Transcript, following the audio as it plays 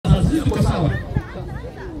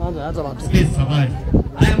Space Samari.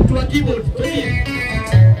 I am to a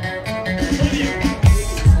keyboard.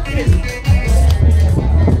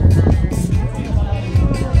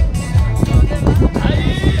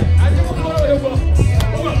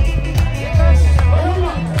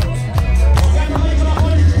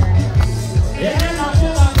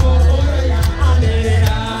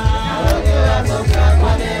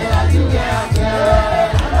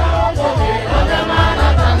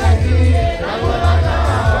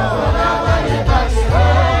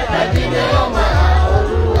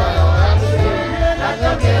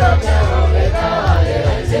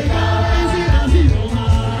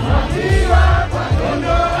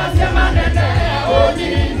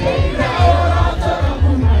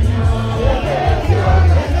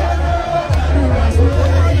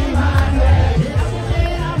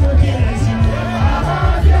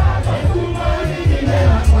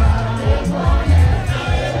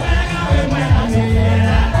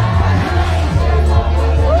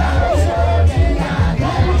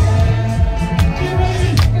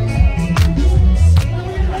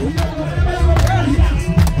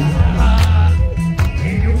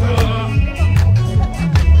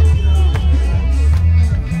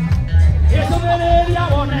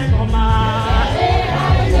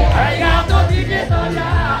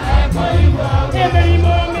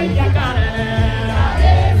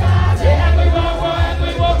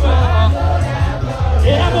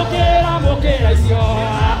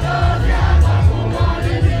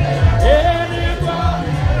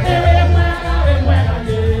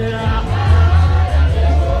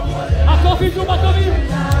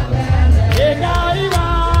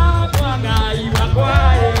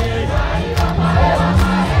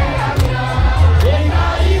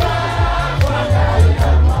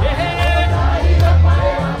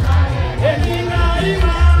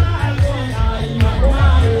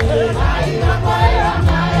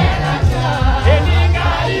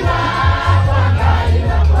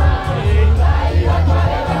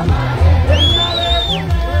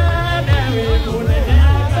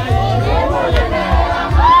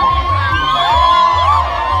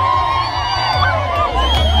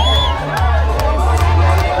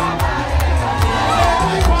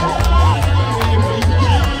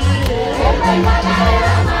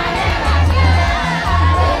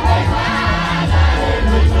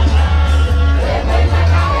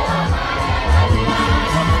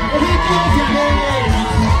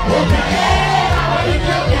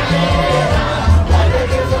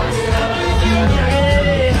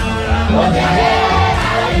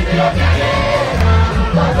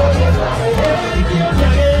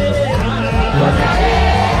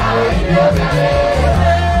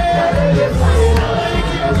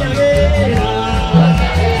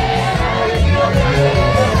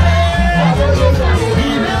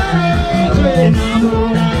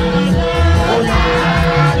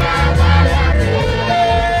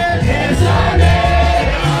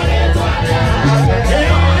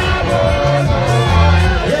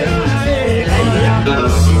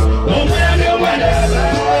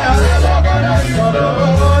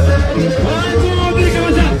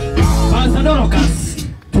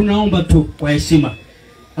 Tunaomba tu kwa heshima.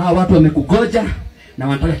 Watu wamekugoja na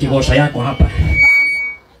wanataka kigosha yako hapa.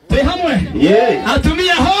 Tuhamwe. Yeah.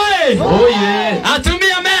 Atumia hoye. Oh yeah.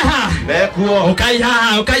 Atumia meha. Mekuo.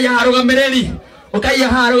 Ukaiha rugambereri.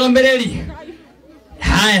 Ukaiha rugambereri.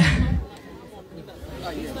 Haya.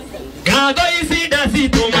 Gago isida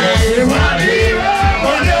situma. Wadiwa.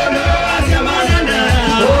 Wadiwa. Asiamananda.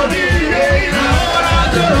 Wadiwa.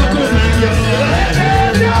 Ahora turukumanyo.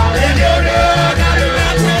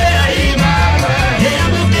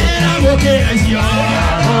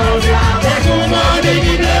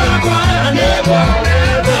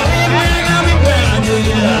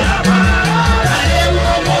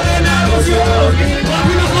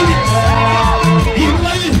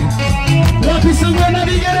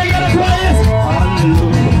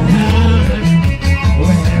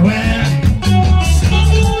 Well,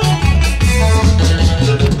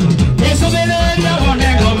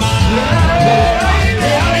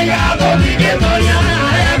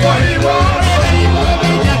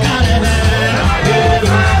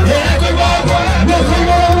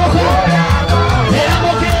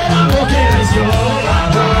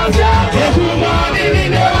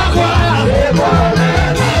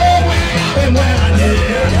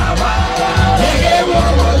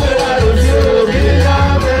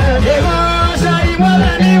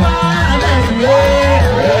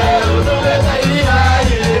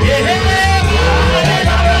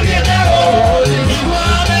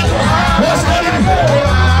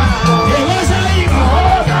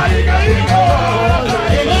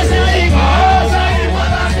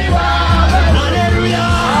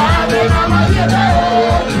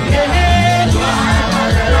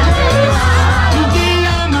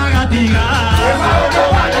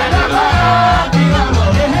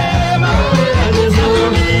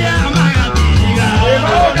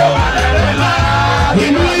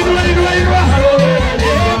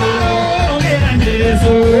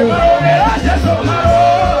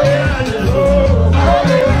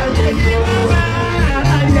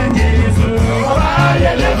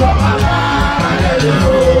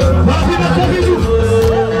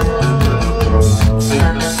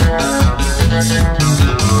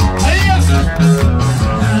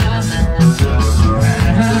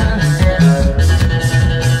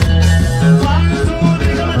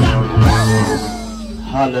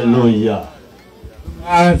 Hallelujah.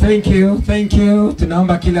 Thank you.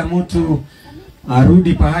 Tunaomba kila mtu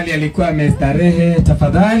arudi pahali alikuwa amestarehe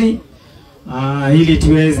tafadhali, ili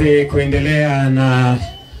tuweze kuendelea na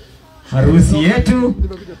harusi yetu.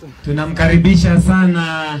 Tunamkaribisha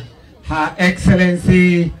sana Her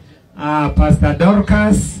Excellency Pastor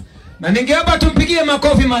Dorcas, na ningeomba tumpigie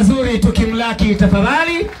makofi mazuri tukimlaki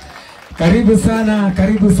tafadhali.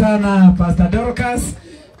 Karibu sana Pastor Dorcas.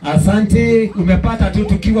 Asante, umepata tu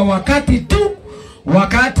tukiwa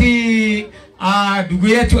wakati ndugu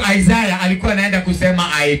yetu Isaiah alikuwa anaenda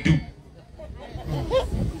kusema I do.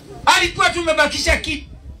 Alikuwa tumebakisha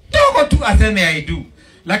kidogo tu aseme I do.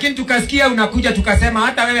 Lakini tukasikia unakuja, tukasema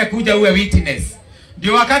hata wewe kuja uwe witness.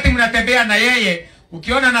 Ndio wakati mnatembea na yeye,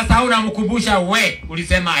 ukiona na sahau namkumbusha we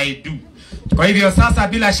ulisema I do. Kwa hivyo sasa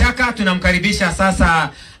bila shaka tunamkaribisha sasa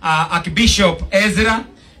Archbishop Ezra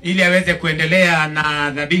ili aweze kuendelea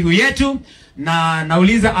na dhabihu yetu, na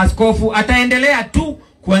nauliza askofu ataendelea tu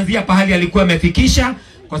kuanzia pahali alikuwa amefikisha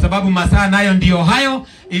kwa sababu masaa nayo ndio hayo,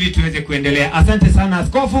 ili tuweze kuendelea. Asante sana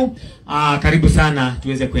askofu. Karibu sana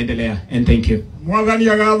tuweze kuendelea, and thank you. Mwathani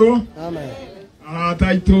agatho. Amen.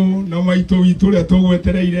 Taitu na maitu witu ria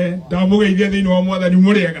tugwetereire ndamugeithia thiini wa mwathani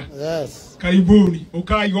muriega. Yes. Karibuni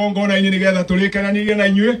ukai gongona ini nigetha tulikenanirie na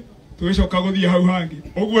inyue tugicoka guthie hau hangi.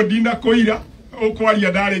 Uguo ndina kuira ukwaria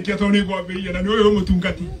ndarikia to ni gwambiria na ni uyu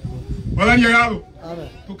mutungati. Mwathani agatho. Amen.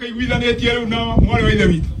 Tukaiguithanitie riu na mwari wa ithe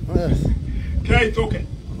witu. Yes. Kai toke.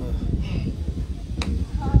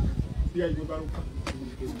 Dia igutharuka.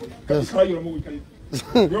 Yes. Kai ro mugikari.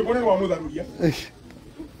 Yo bone wa mutharuria.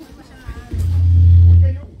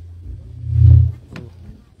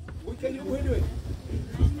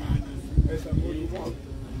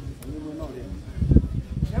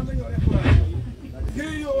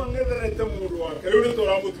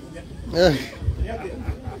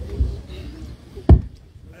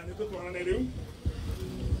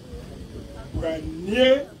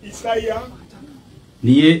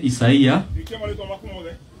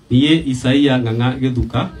 Niye Isaia nganga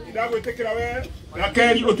Githuka. Ndagwetekera we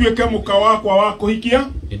Rakeli utuike muka wakwa wa kuhikia.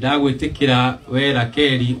 Ndagwetekera we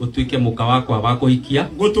Rakeli utuike muka wakwa wa kuhikia.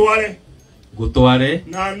 Gutware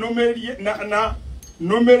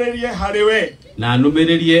na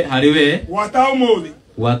numererie hariwe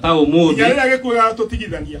wata umuthi kinyarira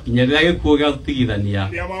gikuo gia tutigithania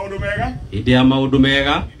indi ya maundu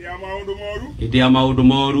mega indi ya maundu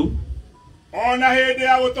moru ona hindi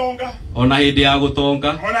ya gutonga ona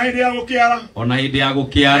hindi ya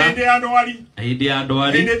gukiara hindi ya ndwari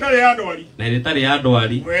na hindi tari ya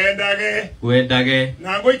ndwari wendage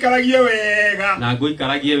na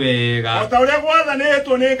nguikaragie wega ota uria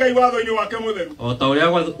gwathanitwo ni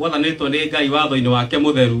Ngai watho-ini wake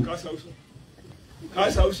mutheru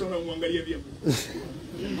kasa uso na muangalie vyema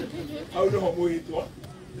au ndo muitwa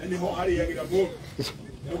na niho hari yagira mundu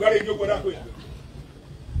ugari ndio kwenda kwira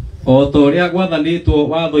o to ria gwathanitwo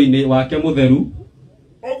watho-ini wake mutheru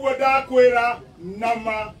oguo ndakwira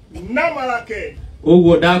nama Rakeli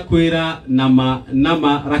oguo ndakwira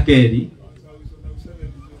nama Rakeli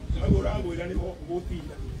aguragwira niho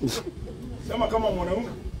gutinda sema kama mwanaume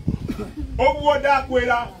oguo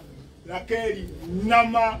ndakwira Rakeli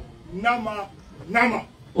nama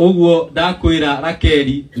oguo ndakwira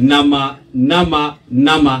Rakeli nama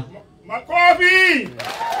makofi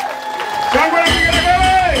changwa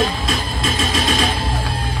kigelegele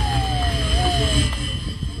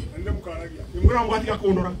ende mukaragia nimura mwatika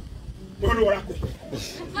kundora mwono warako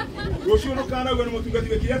rosho no kana gwe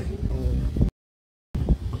mutungati kiasi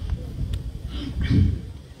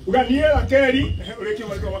uganie Rakeli ureke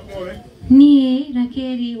mwalimu wako mole ni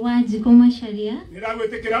Rakeli wa Gikurinu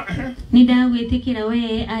nidagwetekera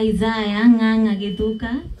we Isaiah nganga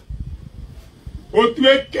Githuka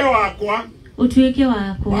utuike wakwa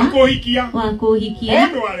wa kuhikia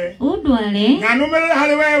udware na numerere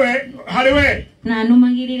hariwe na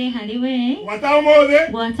numagirire hariwe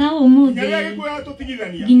gwata umuthi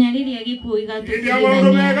ginya riria gikuo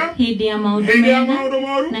igatutigithania hindi ya maundu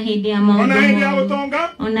mega na hindi ya maundu ona hindi ya gutonga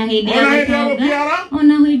ona hindi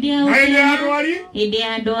ya ndwari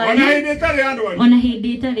ona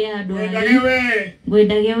hindi tari ya ndwari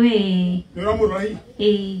gwendage we niramurahi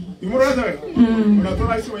imurata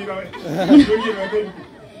unatora isi waira we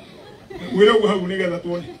wira uhagu nigetha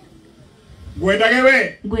tuone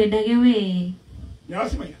gwendage we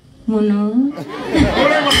nyasima muno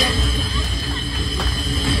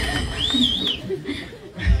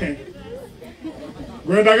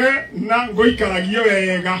gwendage na nguikaragie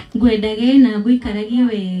wega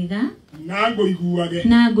na nguiguage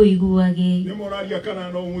ni moraria kana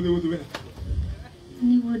no umuthi guthwera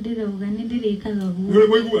Ni wodera ugani ndirikaga guo. Ndire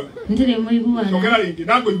muigua. Ndire muigua. Tokera ringi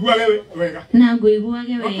na nguigua wega. Na nguigua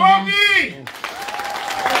wega. Makofi.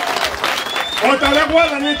 Otaria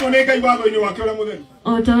gwathanitwo ni Ngai watho-ini wake uria mutheru.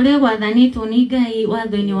 Otaria gwathanitwo ni Ngai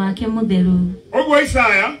watho-ini wake mutheru. Uguo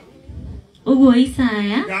Isaya.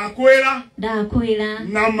 Ndakwira.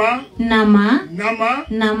 Nama.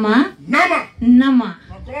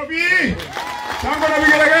 Makofi. Tango na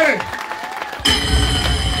bigeregere.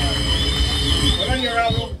 Orani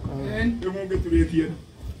yabo. Emunge turetie.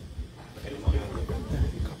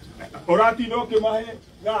 Orati no ke mahe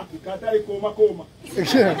na katari koma.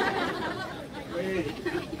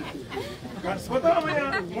 Kasota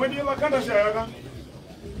maya mwende wakanda shayaga.